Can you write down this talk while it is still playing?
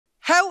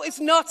How is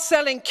not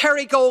selling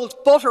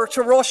Kerrygold butter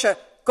to Russia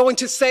going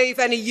to save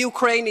any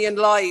Ukrainian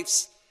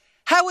lives?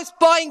 How is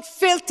buying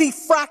filthy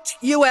fracked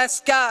US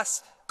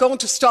gas going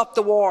to stop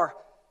the war?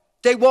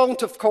 They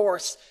won't, of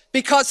course,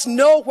 because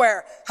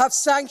nowhere have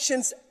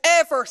sanctions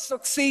ever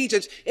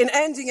succeeded in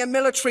ending a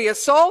military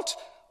assault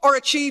or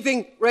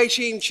achieving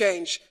regime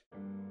change.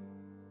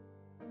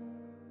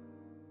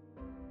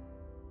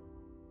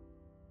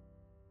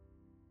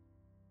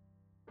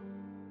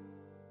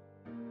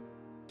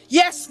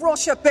 Yes,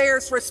 Russia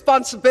bears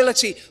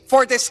responsibility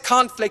for this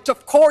conflict.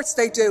 Of course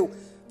they do.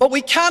 But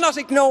we cannot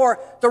ignore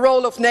the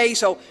role of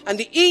NATO and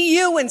the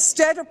EU.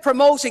 Instead of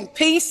promoting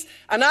peace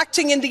and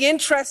acting in the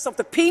interests of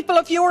the people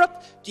of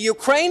Europe, the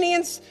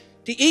Ukrainians,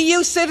 the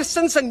EU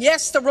citizens and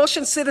yes, the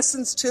Russian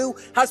citizens too,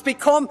 has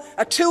become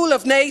a tool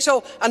of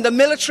NATO and the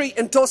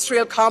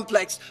military-industrial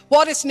complex.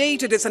 What is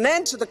needed is an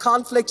end to the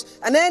conflict,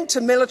 an end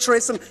to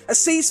militarism, a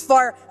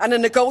ceasefire and a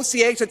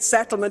negotiated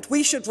settlement.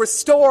 We should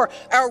restore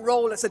our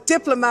role as a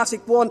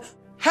diplomatic one.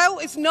 How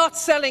is not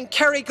selling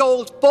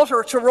Kerrygold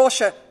butter to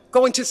Russia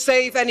going to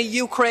save any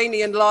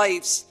Ukrainian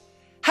lives?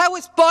 How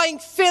is buying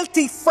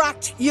filthy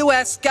fracked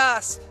US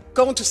gas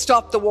going to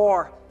stop the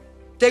war?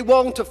 They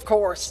won't, of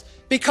course,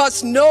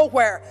 because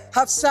nowhere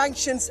have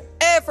sanctions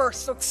ever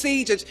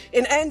succeeded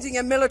in ending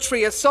a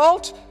military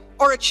assault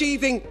or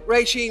achieving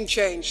regime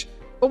change.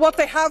 But what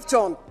they have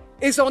done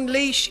is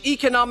unleash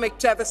economic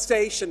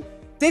devastation.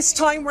 This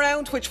time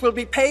round, which will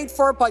be paid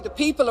for by the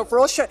people of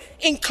Russia,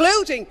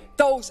 including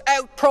those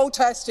out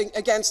protesting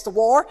against the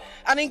war,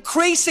 and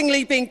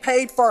increasingly being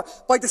paid for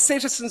by the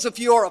citizens of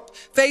Europe,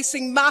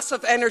 facing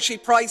massive energy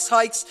price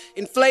hikes,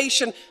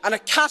 inflation and a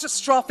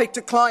catastrophic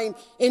decline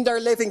in their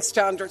living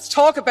standards.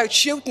 Talk about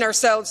shooting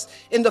ourselves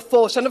in the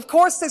foot. And of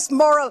course this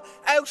moral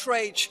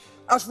outrage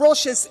at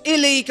Russia's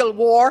illegal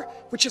war,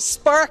 which has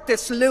sparked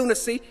this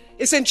lunacy,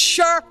 is in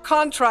sharp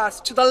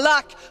contrast to the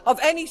lack of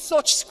any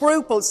such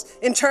scruples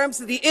in terms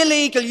of the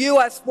illegal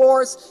US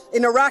wars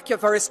in Iraq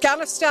or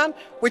Afghanistan,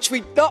 which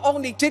we not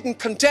only didn't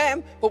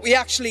condemn, but we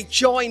actually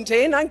joined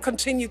in and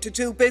continue to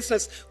do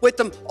business with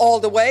them all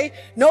the way.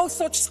 No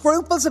such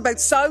scruples about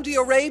Saudi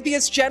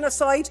Arabia's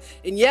genocide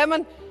in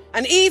Yemen.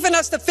 And even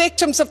as the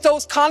victims of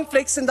those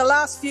conflicts in the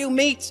last few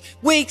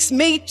weeks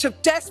meet to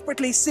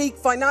desperately seek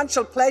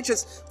financial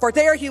pledges for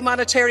their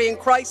humanitarian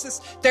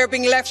crisis, they're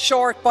being left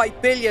short by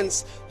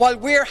billions, while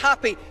we're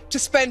happy to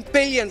spend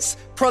billions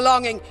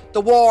prolonging the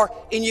war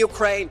in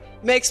Ukraine.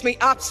 Makes me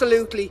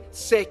absolutely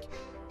sick.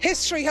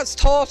 History has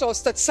taught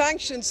us that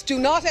sanctions do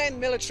not end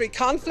military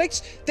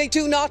conflicts, they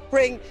do not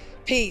bring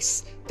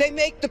peace. They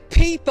make the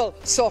people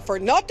suffer,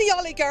 not the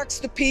oligarchs,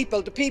 the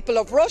people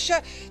of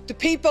Russia, the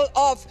people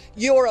of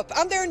Europe.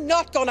 And they're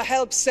not going to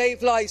help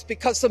save lives,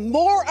 because the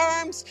more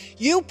arms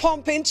you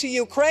pump into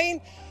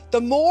Ukraine, the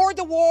more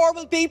the war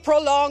will be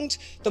prolonged,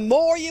 the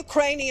more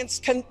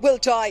Ukrainians will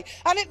die.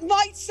 And it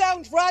might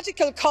sound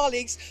radical,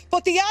 colleagues,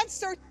 but the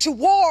answer to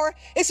war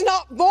is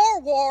not more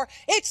war,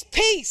 it's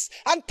peace.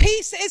 And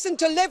peace isn't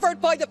delivered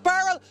by the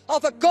barrel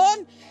of a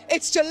gun,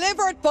 it's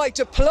delivered by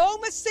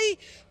diplomacy,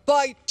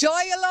 by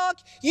dialogue.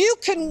 You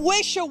can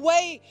wish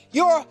away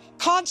your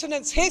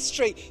continent's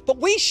history, but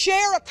we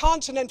share a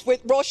continent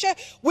with Russia.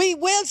 We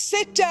will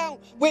sit down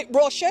with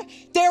Russia.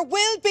 There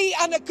will be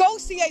a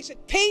negotiated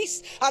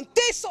peace, and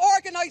this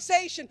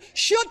organisation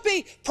should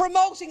be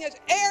promoting it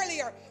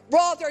earlier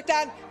rather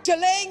than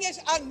delaying it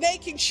and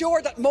making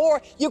sure that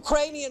more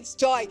Ukrainians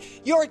die.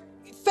 Your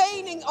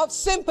feigning of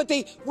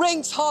sympathy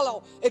rings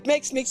hollow. It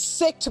makes me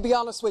sick, to be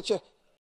honest with you.